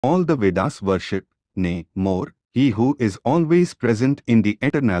all the Vedas worship, nay, more, He who is always present in the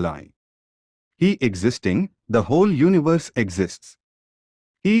eternal I. He existing, the whole universe exists.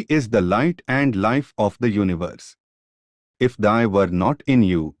 He is the light and life of the universe. If I were not in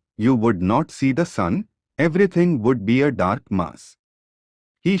you, you would not see the sun, everything would be a dark mass.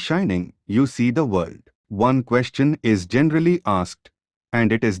 He shining, you see the world. One question is generally asked,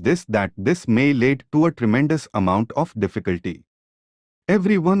 and it is this that this may lead to a tremendous amount of difficulty.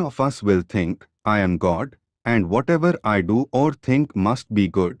 Every one of us will think, I am God, and whatever I do or think must be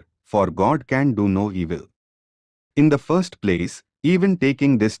good, for God can do no evil. In the first place, even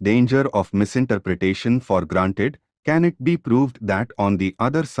taking this danger of misinterpretation for granted, can it be proved that on the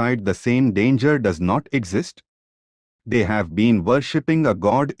other side the same danger does not exist? They have been worshipping a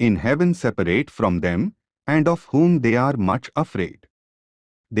God in heaven separate from them, and of whom they are much afraid.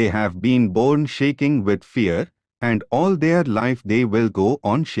 They have been born shaking with fear, and all their life they will go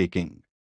on shaking.